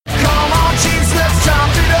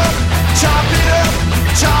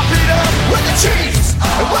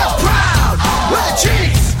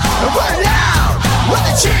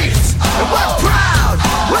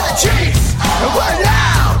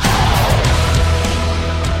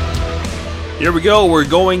Here we go. We're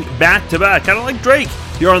going back-to-back, kind of like Drake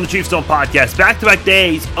here on the Chiefs Zone Podcast. Back-to-back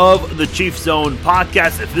days of the Chiefs Zone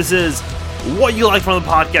Podcast. If this is what you like from the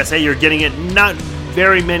podcast, hey, you're getting it not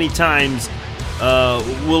very many times.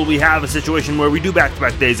 Will we have a situation where we do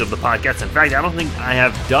back-to-back days of the podcast? In fact, I don't think I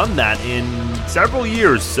have done that in several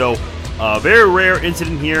years. So, very rare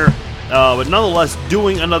incident here. But nonetheless,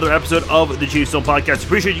 doing another episode of the Chiefs Zone Podcast.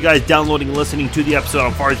 Appreciate you guys downloading and listening to the episode.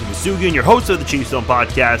 I'm Farzin Vousoughian, your host of the Chiefs Zone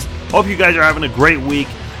Podcast. Hope you guys are having a great week.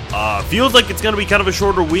 Feels like it's going to be kind of a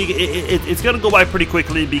shorter week. It's going to go by pretty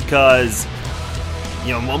quickly because,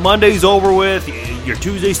 you know, Monday's over with. Your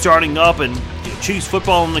Tuesday's starting up, and Chiefs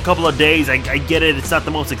football in a couple of days. I get it. It's not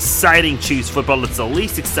the most exciting Chiefs football. It's the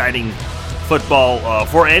least exciting football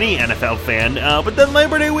for any NFL fan. But then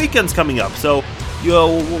Labor Day weekend's coming up, so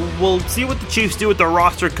we'll see what the Chiefs do with their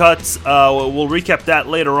roster cuts. We'll recap that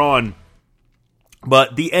later on.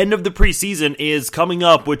 But the end of the preseason is coming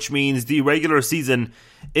up, which means the regular season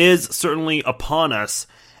is certainly upon us.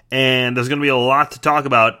 And there's going to be a lot to talk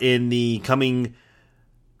about in the coming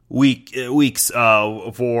weeks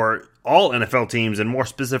for all NFL teams, and more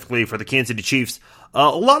specifically for the Kansas City Chiefs.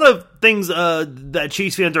 A lot of things that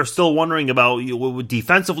Chiefs fans are still wondering about.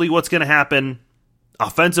 Defensively, what's going to happen?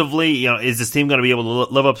 Offensively, is this team going to be able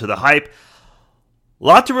to live up to the hype? A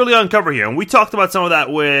lot to really uncover here, and we talked about some of that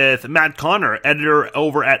with Matt Connor, editor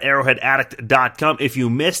over at arrowheadaddict.com. If you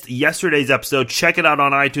missed yesterday's episode, check it out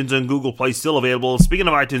on iTunes and Google Play, still available. Speaking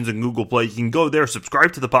of iTunes and Google Play, you can go there,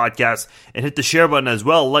 subscribe to the podcast, and hit the share button as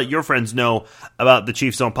well. Let your friends know about the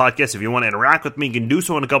Chiefs Zone Podcast. If you want to interact with me, you can do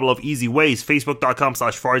so in a couple of easy ways.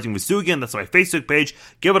 Facebook.com/Farzin Vousoughian, that's my Facebook page.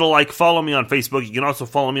 Give it a like, follow me on Facebook. You can also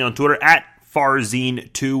follow me on Twitter at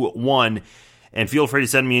Farzin21. And feel free to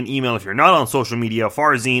send me an email if you're not on social media,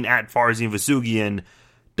 Farzin at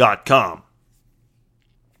FarzinVousoughian.com.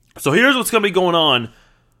 So here's what's going to be going on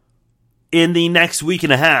in the next week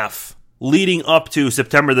and a half leading up to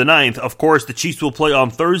September the 9th. Of course, the Chiefs will play on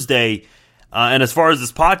Thursday. And as far as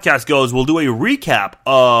this podcast goes, we'll do a recap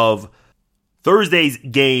of Thursday's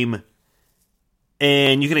game.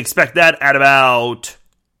 And you can expect that at about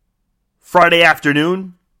Friday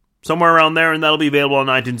afternoon, somewhere around there, and that'll be available on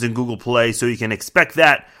iTunes and Google Play, so you can expect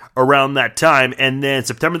that around that time. And then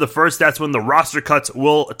September the 1st, that's when the roster cuts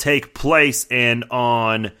will take place, and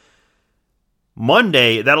on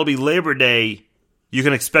Monday, that'll be Labor Day, you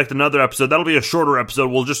can expect another episode. That'll be a shorter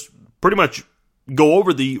episode. We'll just pretty much go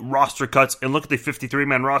over the roster cuts and look at the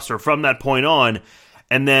 53-man roster from that point on.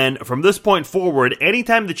 And then from this point forward,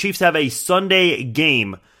 anytime the Chiefs have a Sunday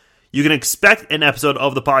game, you can expect an episode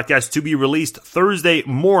of the podcast to be released Thursday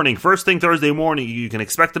morning. First thing Thursday morning. You can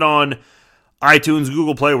expect it on iTunes,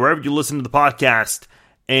 Google Play, wherever you listen to the podcast,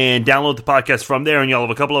 and download the podcast from there. And you'll have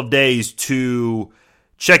a couple of days to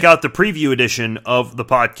check out the preview edition of the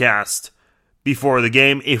podcast before the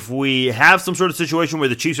game. If we have some sort of situation where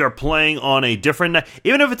the Chiefs are playing on a different night,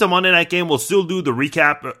 even if it's a Monday night game, we'll still do the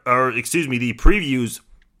the previews,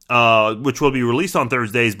 which will be released on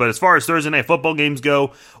Thursdays. But as far as Thursday night football games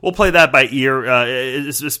go, we'll play that by ear,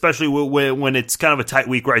 especially when it's kind of a tight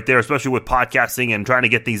week right there, especially with podcasting and trying to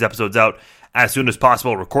get these episodes out as soon as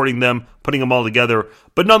possible, recording them, putting them all together.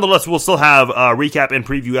 But nonetheless, we'll still have recap and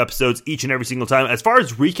preview episodes each and every single time. As far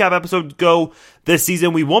as recap episodes go this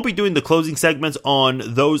season, we won't be doing the closing segments on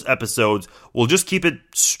those episodes. We'll just keep it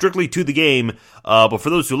strictly to the game. But for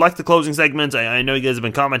those who like the closing segments, I know you guys have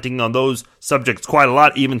been commenting on those subjects quite a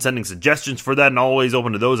lot, even sending suggestions for that, and always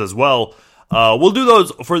open to those as well. We'll do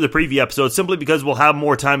those for the preview episodes simply because we'll have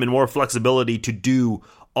more time and more flexibility to do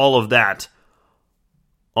all of that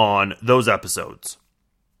on those episodes.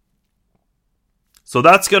 So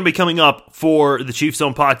that's going to be coming up for the Chiefs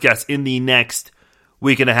Zone Podcast in the next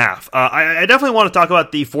week and a half. I definitely want to talk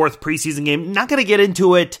about the fourth preseason game. Not going to get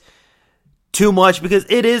into it too much because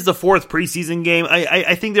it is the fourth preseason game.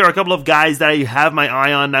 I think there are a couple of guys that I have my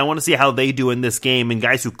eye on, and I want to see how they do in this game, and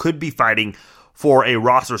guys who could be fighting for a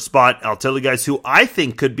roster spot. I'll tell you guys who I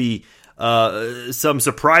think could be some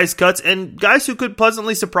surprise cuts, and guys who could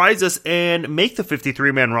pleasantly surprise us and make the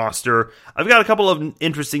 53-man roster. I've got a couple of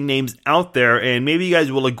interesting names out there, and maybe you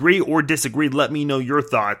guys will agree or disagree. Let me know your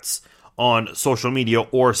thoughts on social media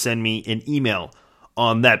or send me an email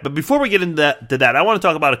on that. But before we get into that, I want to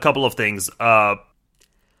talk about a couple of things.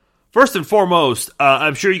 First and foremost,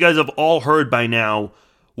 I'm sure you guys have all heard by now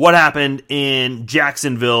what happened in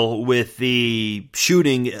Jacksonville with the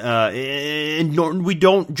shooting. And we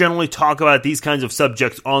don't generally talk about these kinds of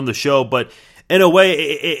subjects on the show, but in a way,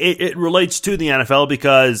 it relates to the NFL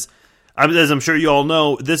because, as I'm sure you all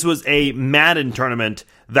know, this was a Madden tournament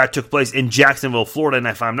that took place in Jacksonville, Florida, and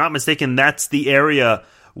if I'm not mistaken, that's the area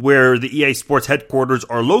where the EA Sports headquarters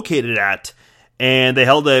are located at. and they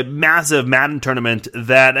held a massive Madden tournament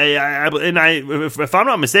that, if I'm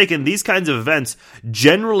not mistaken, these kinds of events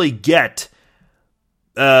generally get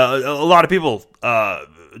a lot of people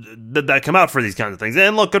that come out for these kinds of things.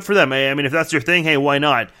 And look, good for them. I mean, if that's your thing, hey, why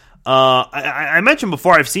not? I mentioned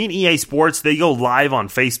before, I've seen EA Sports, they go live on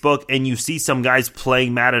Facebook, and you see some guys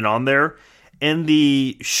playing Madden on there, and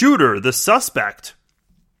the shooter, the suspect,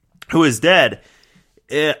 who is dead,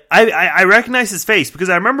 I recognize his face, because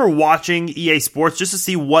I remember watching EA Sports just to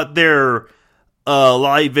see what their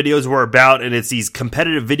live videos were about, and it's these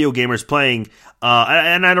competitive video gamers playing,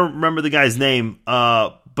 and I don't remember the guy's name,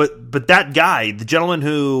 but that guy, the gentleman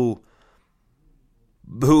who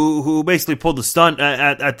basically pulled the stunt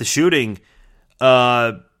at the shooting,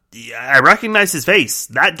 I recognize his face.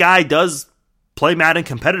 That guy does play Madden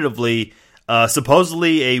competitively,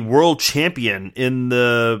 supposedly a world champion in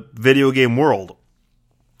the video game world.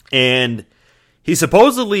 And he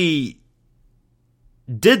supposedly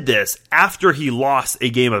did this after he lost a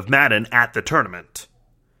game of Madden at the tournament.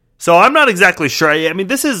 So I'm not exactly sure. I mean,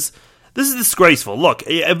 this is disgraceful. Look,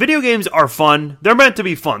 video games are fun. They're meant to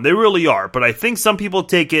be fun. They really are. But I think some people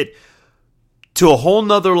take it to a whole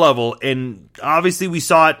nother level. And obviously we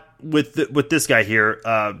saw it with this guy here.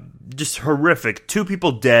 Just horrific. 2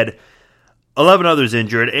 people dead. 11 others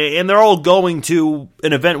injured. And they're all going to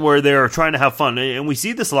an event where they're trying to have fun. And we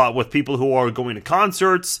see this a lot with people who are going to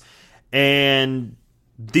concerts. And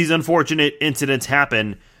these unfortunate incidents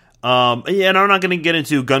happen. And I'm not going to get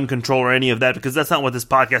into gun control or any of that, because that's not what this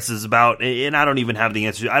podcast is about, and I don't even have the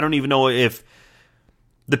answer. I don't even know if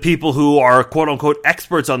the people who are quote-unquote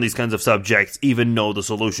experts on these kinds of subjects even know the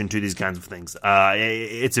solution to these kinds of things.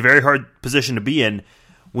 It's a very hard position to be in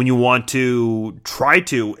when you want to try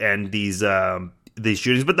to end these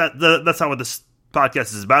shootings, but that's not what this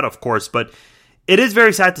podcast is about, of course, but it is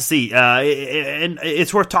very sad to see, and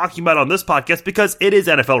it's worth talking about on this podcast because it is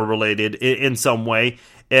NFL related in some way.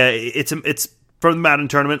 It's from the Madden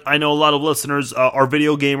tournament. I know a lot of listeners are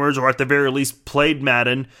video gamers, or at the very least played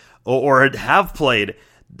Madden, or have played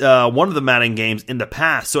one of the Madden games in the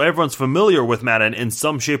past. So everyone's familiar with Madden in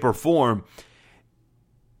some shape or form,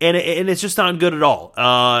 and it's just not good at all.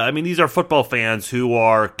 I mean, these are football fans who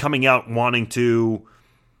are coming out wanting to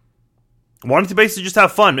basically just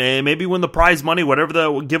have fun and maybe win the prize money, whatever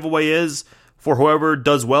the giveaway is for whoever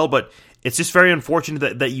does well. But it's just very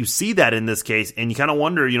unfortunate that you see that in this case, and you kind of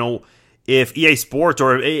wonder, if EA Sports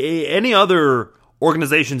or any other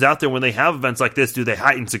organizations out there, when they have events like this, do they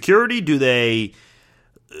heighten security? Do they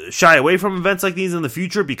shy away from events like these in the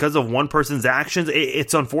future because of one person's actions?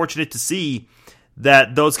 It's unfortunate to see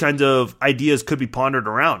that those kinds of ideas could be pondered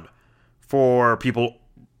around for people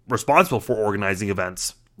responsible for organizing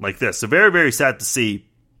events like this. So very, very sad to see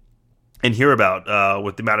and hear about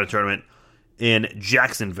with the Madden tournament in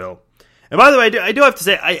Jacksonville. And by the way, I do have to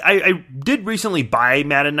say, I did recently buy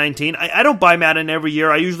Madden 19. I don't buy Madden every year.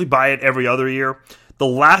 I usually buy it every other year. The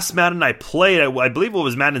last Madden I played, I believe it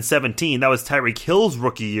was Madden 17. That was Tyreek Hill's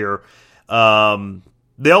rookie year.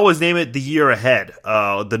 They always name it the year ahead,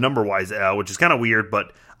 the number-wise, which is kind of weird,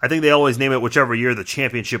 but I think they always name it whichever year the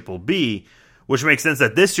championship will be, which makes sense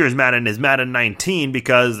that this year's Madden is Madden 19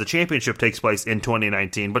 because the championship takes place in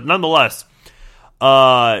 2019. But nonetheless,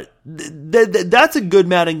 that's a good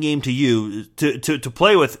Madden game to use to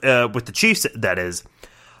play with the Chiefs, that is.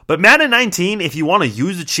 But Madden 19, if you want to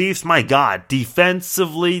use the Chiefs, my God,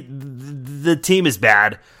 defensively the team is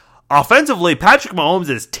bad. Offensively, Patrick Mahomes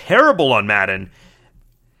is terrible on Madden.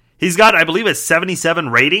 He's got, I believe, a 77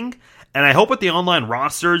 rating, and I hope with the online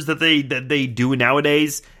rosters that they do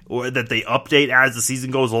nowadays, or that they update as the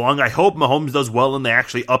season goes along, I hope Mahomes does well and they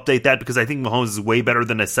actually update that, because I think Mahomes is way better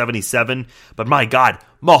than a 77. But my God,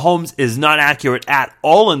 Mahomes is not accurate at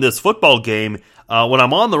all in this football game. When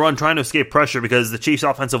I'm on the run trying to escape pressure because the Chiefs'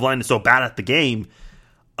 offensive line is so bad at the game,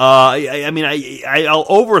 I'll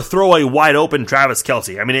overthrow a wide open Travis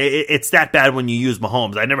Kelce. I mean, it's that bad when you use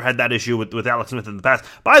Mahomes. I never had that issue with Alex Smith in the past.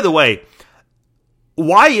 By the way,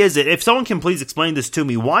 why is it, if someone can please explain this to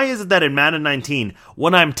me, why is it that in Madden 19,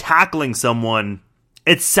 when I'm tackling someone,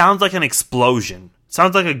 it sounds like an explosion?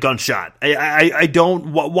 Sounds like a gunshot. I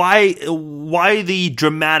don't, why the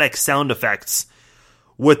dramatic sound effects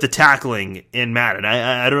with the tackling in Madden?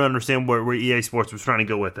 I don't understand where EA Sports was trying to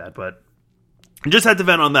go with that, but I just had to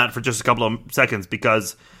vent on that for just a couple of seconds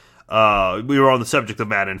because we were on the subject of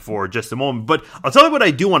Madden for just a moment. But I'll tell you what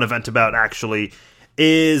I do want to vent about, actually,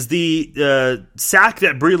 is the sack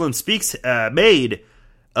that Breeland Speaks made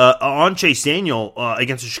on Chase Daniel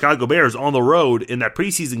against the Chicago Bears on the road in that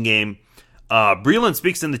preseason game. Breeland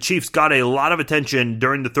Speaks and the Chiefs got a lot of attention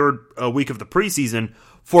during the third week of the preseason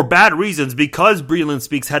for bad reasons, because Breeland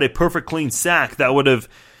Speaks had a perfect clean sack that would have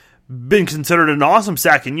been considered an awesome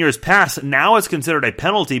sack in years past. Now it's considered a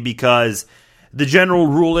penalty because the general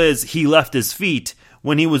rule is he left his feet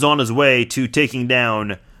when he was on his way to taking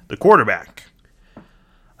down the quarterback.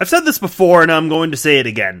 I've said this before, and I'm going to say it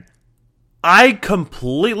again. I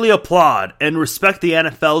completely applaud and respect the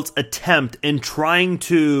NFL's attempt in trying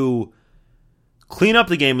to clean up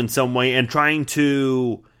the game in some way and trying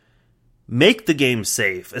to make the game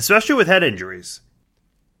safe, especially with head injuries.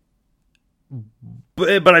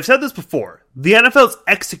 But I've said this before. The NFL's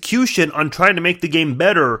execution on trying to make the game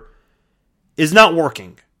better is not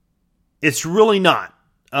working. It's really not.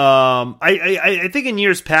 I think in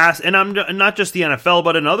years past, and I'm not just the NFL,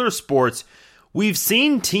 but in other sports, we've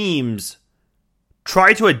seen teams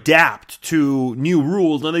try to adapt to new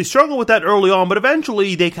rules, and they struggle with that early on, but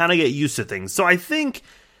eventually they kind of get used to things. So I think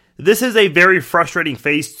this is a very frustrating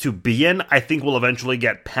phase to be in. I think we'll eventually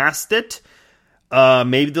get past it.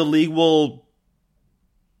 Maybe the league will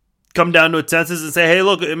come down to its senses and say, hey,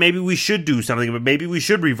 look, maybe we should do something, but maybe we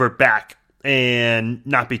should revert back and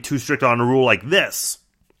not be too strict on a rule like this.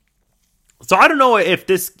 So I don't know if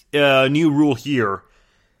this new rule here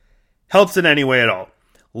helps in any way at all.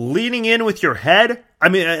 Leaning in with your head, I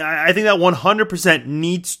mean, I think that 100%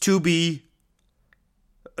 needs to be,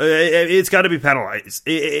 it's got to be penalized.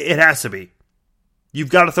 It has to be. You've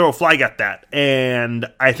got to throw a flag at that, and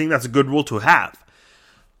I think that's a good rule to have.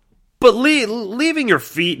 But leaving your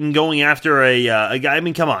feet and going after a guy, I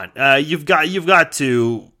mean, come on. You've got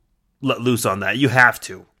to let loose on that. You have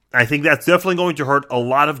to. I think that's definitely going to hurt a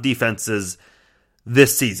lot of defenses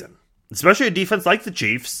this season, especially a defense like the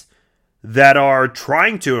Chiefs that are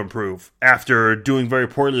trying to improve after doing very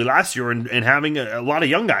poorly last year and having a lot of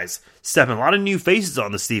young guys step in, a lot of new faces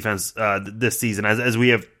on this defense this season, as we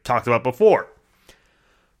have talked about before.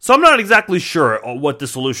 So I'm not exactly sure what the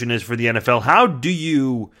solution is for the NFL. How do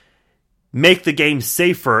you make the game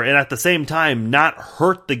safer and at the same time not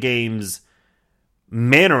hurt the game's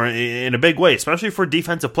manner in a big way, especially for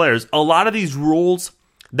defensive players? A lot of these rules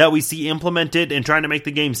that we see implemented in trying to make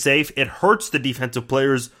the game safe, it hurts the defensive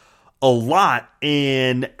players a lot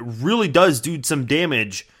and really does do some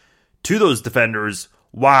damage to those defenders,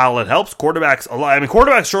 while it helps quarterbacks a lot. I mean,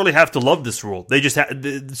 quarterbacks surely have to love this rule. They just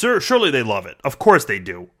surely they love it. Of course they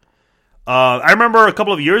do. I remember a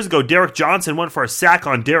couple of years ago, Derek Johnson went for a sack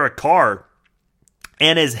on Derek Carr,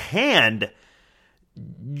 and his hand,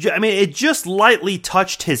 I mean, it just lightly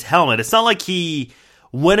touched his helmet. It's not like he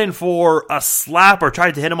went in for a slap or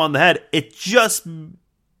tried to hit him on the head. It just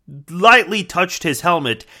lightly touched his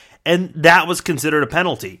helmet, and that was considered a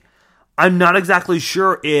penalty. I'm not exactly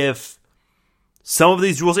sure if some of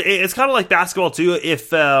these rules, it's kind of like basketball too.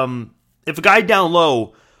 If a guy down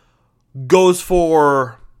low goes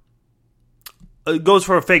for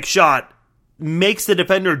a fake shot, makes the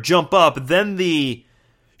defender jump up, then the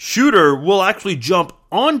shooter will actually jump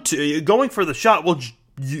onto, going for the shot, will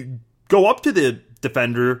go up to the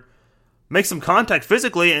defender, make some contact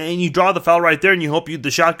physically, and you draw the foul right there, and you hope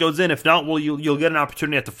the shot goes in. If not, well, you'll get an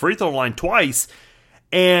opportunity at the free throw line twice.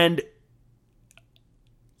 And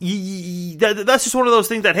that's just one of those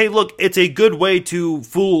things that, hey, look, it's a good way to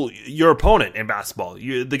fool your opponent in basketball,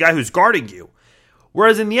 the guy who's guarding you.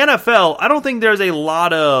 Whereas in the NFL, I don't think there's a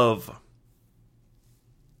lot of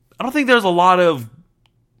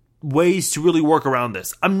ways to really work around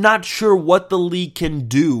this. I'm not sure what the league can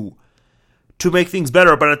do to make things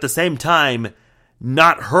better, but at the same time,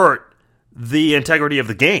 not hurt the integrity of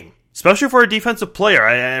the game, especially for a defensive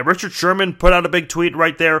player. Richard Sherman put out a big tweet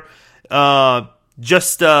right there,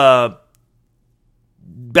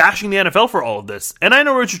 bashing the NFL for all of this. And I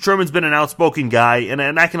know Richard Sherman's been an outspoken guy,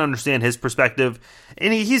 and I can understand his perspective.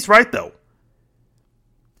 And he's right, though.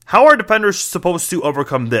 How are defenders supposed to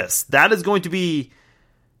overcome this? That is going to be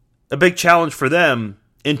a big challenge for them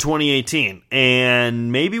in 2018.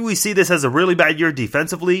 And maybe we see this as a really bad year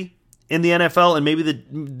defensively in the NFL, and maybe the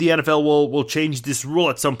NFL will change this rule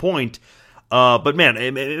at some point. But man,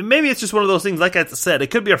 maybe it's just one of those things, like I said,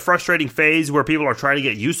 it could be a frustrating phase where people are trying to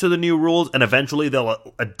get used to the new rules, and eventually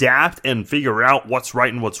they'll adapt and figure out what's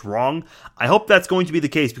right and what's wrong. I hope that's going to be the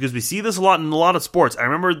case, because we see this a lot in a lot of sports. I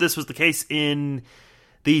remember this was the case in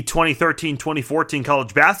the 2013-2014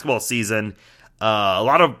 college basketball season. A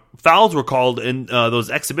lot of fouls were called in those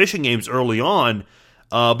exhibition games early on,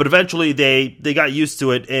 but eventually they got used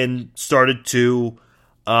to it and started to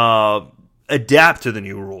adapt to the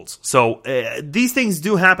new rules. So these things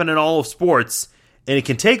do happen in all of sports, and it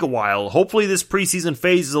can take a while. Hopefully this preseason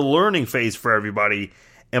phase is a learning phase for everybody,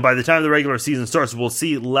 and by the time the regular season starts, we'll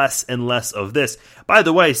see less and less of this. By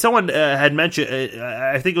the way, someone had mentioned,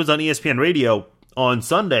 I think it was on ESPN Radio, on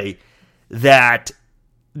Sunday that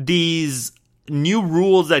these new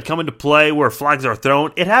rules that come into play where flags are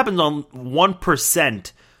thrown, it happens on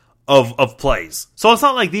 1% of plays. So it's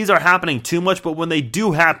not like these are happening too much, but when they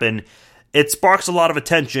do happen, it sparks a lot of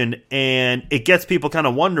attention, and it gets people kind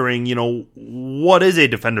of wondering, what is a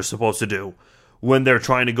defender supposed to do when they're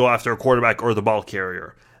trying to go after a quarterback or the ball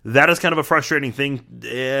carrier? That is kind of a frustrating thing,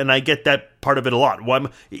 and I get that part of it a lot. And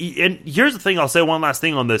here's the thing, I'll say one last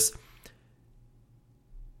thing on this.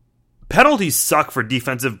 Penalties suck for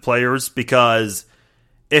defensive players because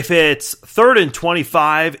if it's 3rd and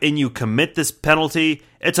 25 and you commit this penalty,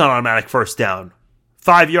 it's an automatic first down.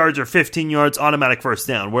 5 yards or 15 yards, automatic first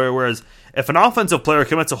down. Whereas if an offensive player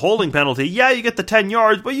commits a holding penalty, yeah, you get the 10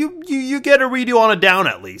 yards, but you get a redo on a down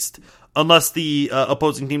at least. Unless the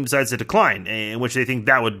opposing team decides to decline, in which they think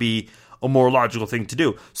that would be a more logical thing to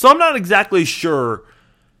do. So I'm not exactly sure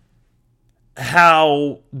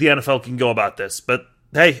how the NFL can go about this. But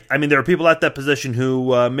hey, there are people at that position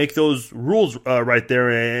who make those rules right there,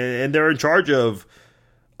 and they're in charge of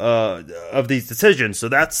these decisions. So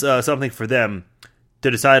that's something for them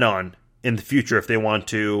to decide on in the future if they want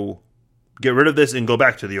to get rid of this and go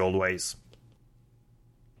back to the old ways.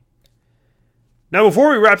 Now,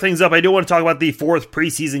 before we wrap things up, I do want to talk about the 4th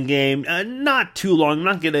preseason game. Not too long. I'm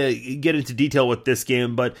not going to get into detail with this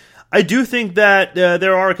game, but I do think that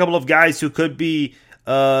there are a couple of guys who could be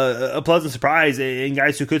a pleasant surprise and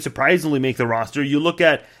guys who could surprisingly make the roster. You look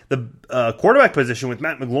at the quarterback position with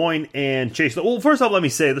Matt McGloin and Chase. Well, first off, let me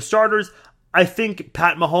say, the starters, I think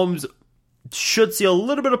Pat Mahomes should see a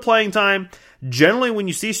little bit of playing time. Generally, when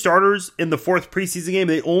you see starters in the 4th preseason game,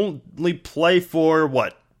 they only play for,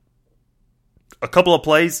 a couple of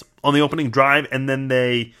plays on the opening drive, and then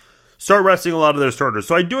they start resting a lot of their starters.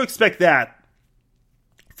 So I do expect that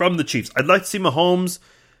from the Chiefs. I'd like to see Mahomes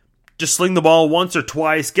just sling the ball once or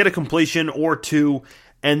twice, get a completion or two,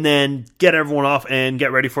 and then get everyone off and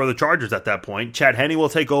get ready for the Chargers at that point. Chad Henne will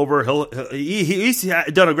take over. He's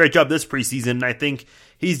done a great job this preseason, and I think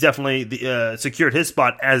he's definitely secured his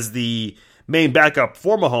spot as the main backup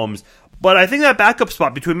for Mahomes. But I think that backup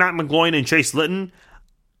spot between Matt McGloin and Chase Litton,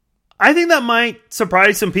 I think that might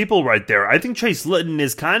surprise some people right there. I think Chase Litton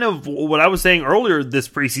is kind of what I was saying earlier this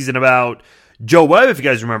preseason about Joe Webb, if you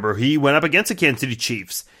guys remember. He went up against the Kansas City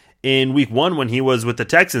Chiefs in week 1 when he was with the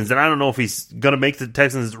Texans, and I don't know if he's going to make the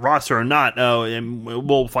Texans roster or not, and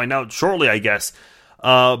we'll find out shortly, I guess.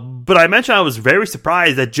 But I mentioned I was very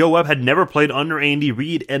surprised that Joe Webb had never played under Andy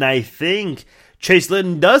Reid, and I think Chase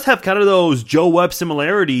Litton does have kind of those Joe Webb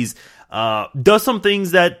similarities, does some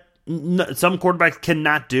things that some quarterbacks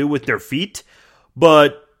cannot do with their feet,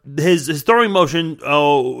 but his throwing motion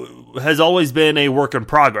has always been a work in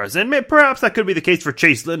progress. And perhaps that could be the case for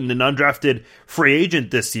Chase Litton, an undrafted free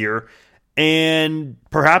agent this year. And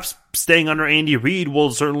perhaps staying under Andy Reid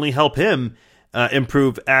will certainly help him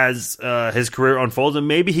improve as his career unfolds. And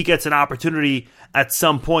maybe he gets an opportunity at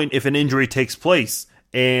some point if an injury takes place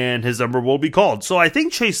and his number will be called. So I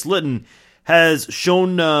think Chase Litton has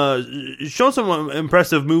shown some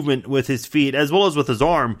impressive movement with his feet as well as with his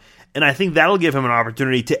arm, and I think that'll give him an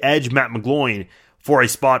opportunity to edge Matt McGloin for a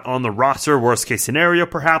spot on the roster. Worst case scenario,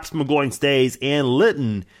 perhaps McGloin stays and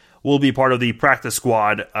Litton will be part of the practice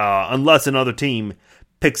squad unless another team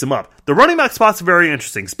picks him up. The running back spot's very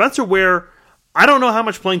interesting. Spencer Ware, I don't know how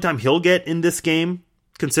much playing time he'll get in this game,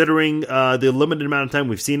 considering the limited amount of time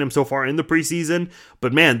we've seen him so far in the preseason.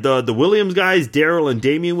 But man, the Williams guys, Darrell and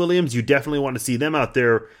Damian Williams, you definitely want to see them out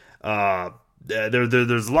there.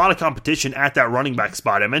 There's a lot of competition at that running back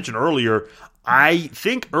spot. I mentioned earlier, I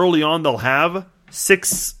think early on they'll have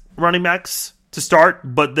 6 running backs to start,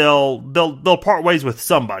 but they'll part ways with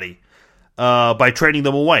somebody by trading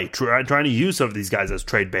them away, trying to use some of these guys as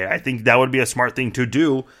trade bait. I think that would be a smart thing to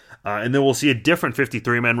do. And then we'll see a different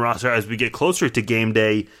 53-man roster as we get closer to game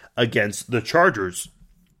day against the Chargers.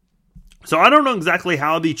 So I don't know exactly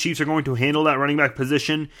how the Chiefs are going to handle that running back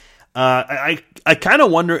position. I kind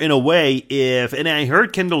of wonder in a way if, and I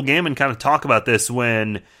heard Kendall Gammon kind of talk about this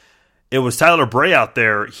when it was Tyler Bray out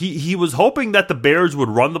there. He was hoping that the Bears would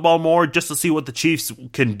run the ball more just to see what the Chiefs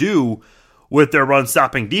can do with their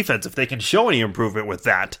run-stopping defense, if they can show any improvement with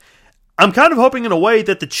that. I'm kind of hoping in a way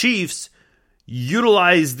that the Chiefs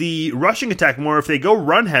utilize the rushing attack more if they go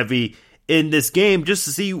run heavy in this game, just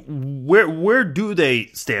to see where do they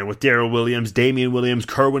stand with Darrell Williams, Damian Williams,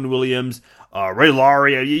 Kerwin Williams, Ray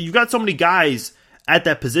Laurie. You've got so many guys at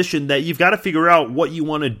that position that you've got to figure out what you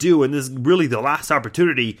want to do, and this is really the last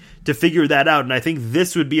opportunity to figure that out. And I think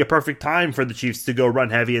this would be a perfect time for the Chiefs to go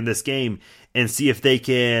run heavy in this game and see if they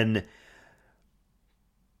can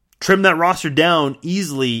trim that roster down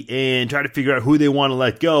easily and try to figure out who they want to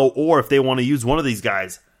let go, or if they want to use one of these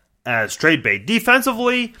guys as trade bait.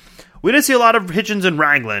 Defensively, we didn't see a lot of Hitchens and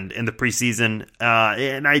Ragland in the preseason,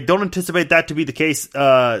 and I don't anticipate that to be the case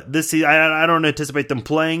this season. I don't anticipate them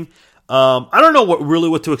playing. I don't know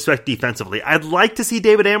what to expect defensively. I'd like to see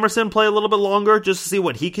David Amerson play a little bit longer just to see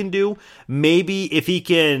what he can do. Maybe if he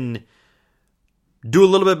can do a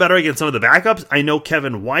little bit better against some of the backups. I know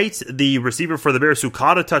Kevin White, the receiver for the Bears, who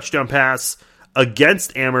caught a touchdown pass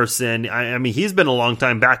against Amerson. I mean, he's been a long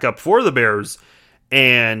time backup for the Bears,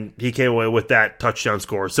 and he came away with that touchdown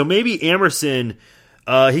score. So maybe Amerson,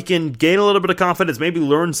 he can gain a little bit of confidence, maybe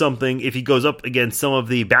learn something if he goes up against some of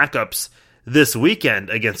the backups this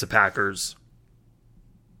weekend against the Packers.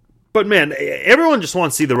 But man, everyone just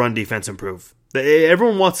wants to see the run defense improve.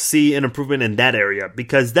 Everyone wants to see an improvement in that area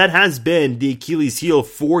because that has been the Achilles heel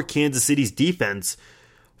for Kansas City's defense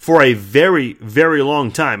for a very, very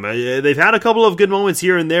long time. They've had a couple of good moments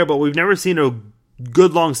here and there, but we've never seen a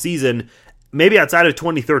good long season, maybe outside of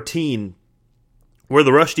 2013, where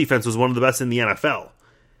the rush defense was one of the best in the NFL.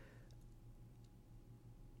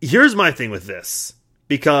 Here's my thing with this,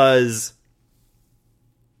 because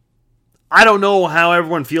I don't know how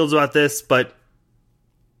everyone feels about this, but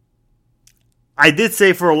I did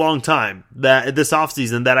say for a long time that this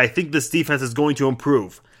offseason that I think this defense is going to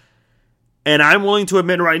improve. And I'm willing to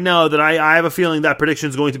admit right now that I have a feeling that prediction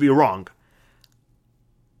is going to be wrong.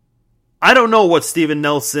 I don't know what Steven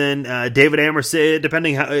Nelson, David Amerson,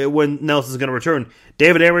 depending when Nelson's going to return.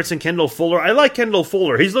 David Amerson, Kendall Fuller. I like Kendall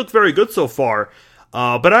Fuller. He's looked very good so far.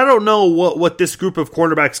 But I don't know what this group of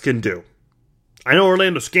cornerbacks can do. I know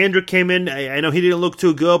Orlando Scandrick came in. I know he didn't look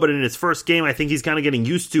too good, but in his first game, I think he's kind of getting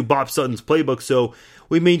used to Bob Sutton's playbook, so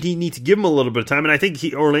we may need to give him a little bit of time. And I think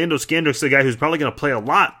Orlando Scandrick's the guy who's probably going to play a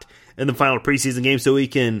lot in the final preseason game so he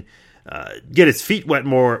can get his feet wet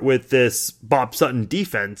more with this Bob Sutton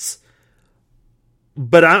defense.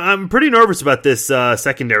 But I'm pretty nervous about this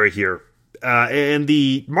secondary here. And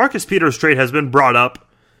the Marcus Peters trade has been brought up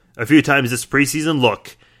a few times this preseason.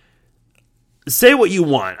 Look, say what you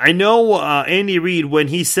want. I know Andy Reid, when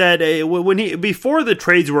he said before the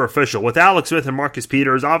trades were official with Alex Smith and Marcus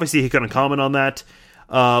Peters, obviously he couldn't comment on that.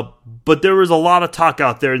 But there was a lot of talk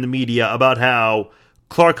out there in the media about how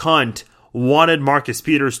Clark Hunt wanted Marcus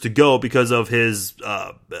Peters to go because of his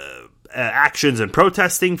actions and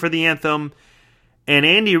protesting for the anthem. And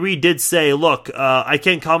Andy Reid did say, look, I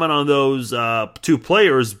can't comment on those two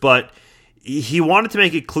players, but he wanted to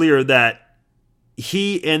make it clear that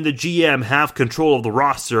he and the GM have control of the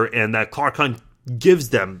roster and that Clark Hunt gives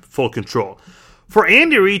them full control. For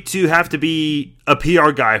Andy Reid to have to be a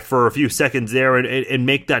PR guy for a few seconds there and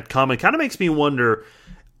make that comment kind of makes me wonder,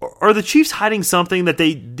 are the Chiefs hiding something that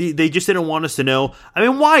they just didn't want us to know? I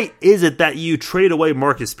mean, why is it that you trade away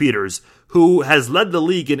Marcus Peters, who has led the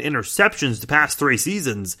league in interceptions the past 3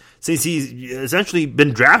 seasons since he's essentially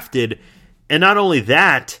been drafted, and not only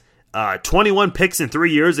that, 21 picks in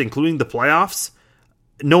 3 years, including the playoffs?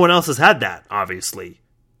 No one else has had that, obviously.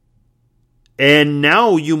 And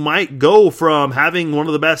now you might go from having one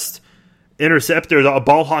of the best interceptors, a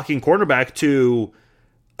ball-hawking cornerback, to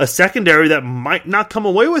a secondary that might not come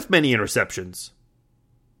away with many interceptions.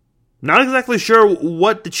 Not exactly sure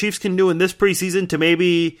what the Chiefs can do in this preseason to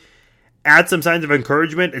maybe add some signs of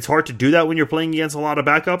encouragement. It's hard to do that when you're playing against a lot of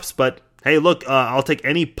backups, but hey, look, I'll take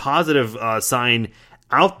any positive sign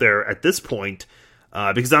out there at this point.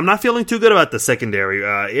 Because I'm not feeling too good about the secondary.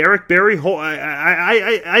 Eric Berry,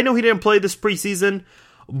 I know he didn't play this preseason,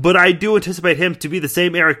 but I do anticipate him to be the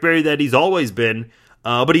same Eric Berry that he's always been.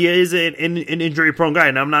 But he is an injury-prone guy,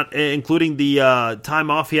 and I'm not including the time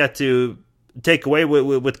off he had to take away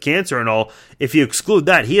with cancer and all. If you exclude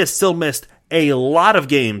that, he has still missed a lot of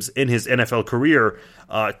games in his NFL career.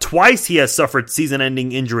 Twice he has suffered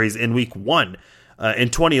season-ending injuries in Week 1. In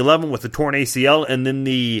 2011 with the torn ACL, and then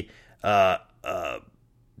the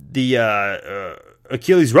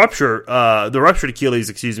Achilles rupture, the ruptured Achilles,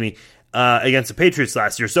 against the Patriots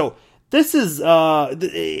last year. So this is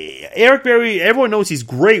Eric Berry. Everyone knows he's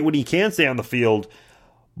great when he can stay on the field,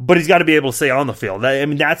 but he's got to be able to stay on the field. I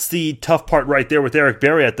mean, that's the tough part right there with Eric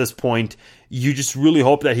Berry at this point. You just really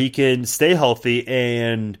hope that he can stay healthy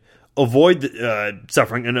and avoid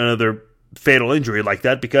suffering another fatal injury like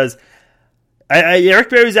that, because Eric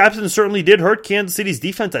Berry's absence certainly did hurt Kansas City's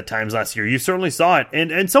defense at times last year. You certainly saw it.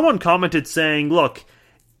 And someone commented saying, look,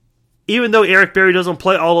 even though Eric Berry doesn't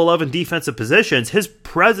play all 11 defensive positions, his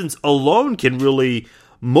presence alone can really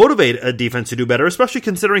motivate a defense to do better, especially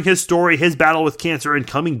considering his story, his battle with cancer, and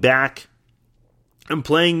coming back and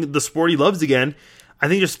playing the sport he loves again. I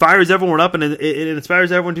think just fires everyone up and it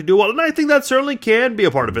inspires everyone to do well. And I think that certainly can be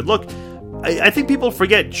a part of it. Look, I think people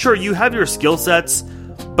forget, sure, you have your skill sets,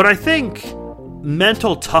 but I think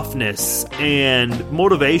mental toughness and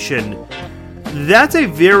motivation, that's a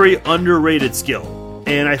very underrated skill.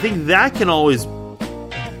 And I think that can always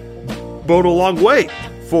bode a long way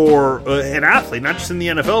for an athlete, not just in the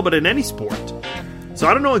NFL, but in any sport. So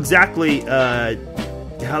I don't know exactly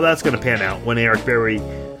how that's going to pan out when Eric Berry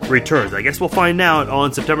returns. I guess we'll find out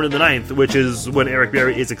on September the 9th, which is when Eric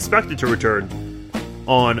Berry is expected to return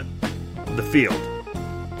on the field.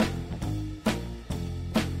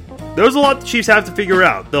 There's a lot the Chiefs have to figure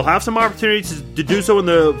out. They'll have some opportunities to do so in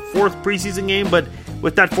the fourth preseason game, but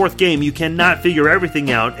with that fourth game, you cannot figure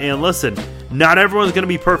everything out. And listen, not everyone's going to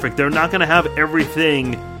be perfect. They're not going to have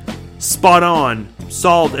everything spot on,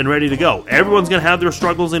 solved, and ready to go. Everyone's going to have their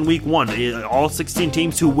struggles in week one. All 16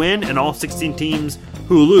 teams who win and all 16 teams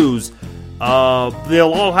who lose,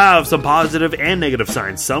 they'll all have some positive and negative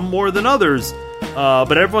signs, some more than others,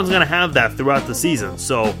 but everyone's going to have that throughout the season.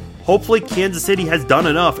 So hopefully Kansas City has done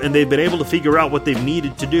enough and they've been able to figure out what they've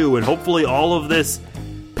needed to do, and hopefully all of this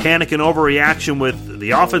panic and overreaction with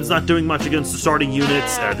the offense not doing much against the starting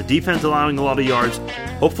units, the defense allowing a lot of yards,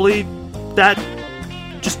 hopefully that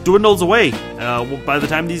just dwindles away by the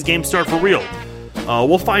time these games start for real.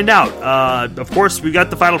 We'll find out. Of course, we've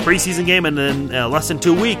got the final preseason game, and then less than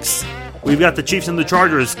 2 weeks, we've got the Chiefs and the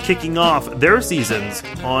Chargers kicking off their seasons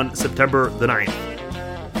on September the 9th.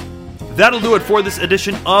 That'll do it for this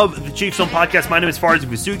edition of the Chiefs Zone Podcast. My name is Farzin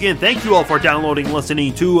Vousoughian. Thank you all for downloading and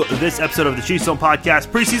listening to this episode of the Chiefs Zone Podcast.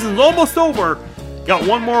 Preseason's almost over. Got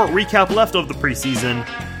one more recap left of the preseason.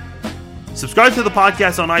 Subscribe to the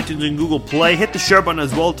podcast on iTunes and Google Play. Hit the share button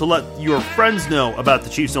as well to let your friends know about the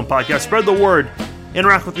Chiefs Zone Podcast. Spread the word.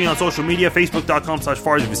 Interact with me on social media,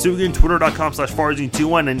 facebook.com/Farzin Vousoughian,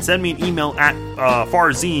 twitter.com/Farzin21, and send me an email at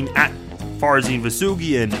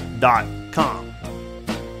farzin@farzinvousoughian.com.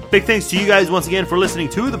 Big thanks to you guys once again for listening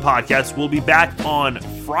to the podcast. We'll be back on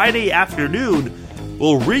Friday afternoon.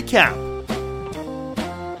 We'll recap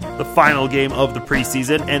the final game of the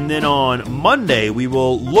preseason, and then on Monday we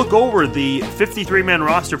will look over the 53-man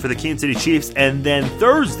roster for the Kansas City Chiefs, and then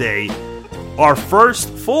Thursday our first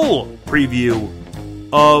full preview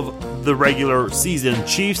of the regular season,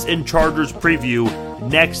 Chiefs and Chargers preview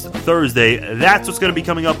next Thursday. That's what's going to be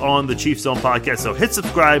coming up on the Chiefs Zone Podcast, so hit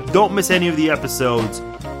subscribe, don't miss any of the episodes.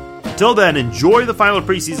 Until then, enjoy the final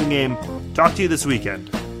preseason game. Talk to you this weekend.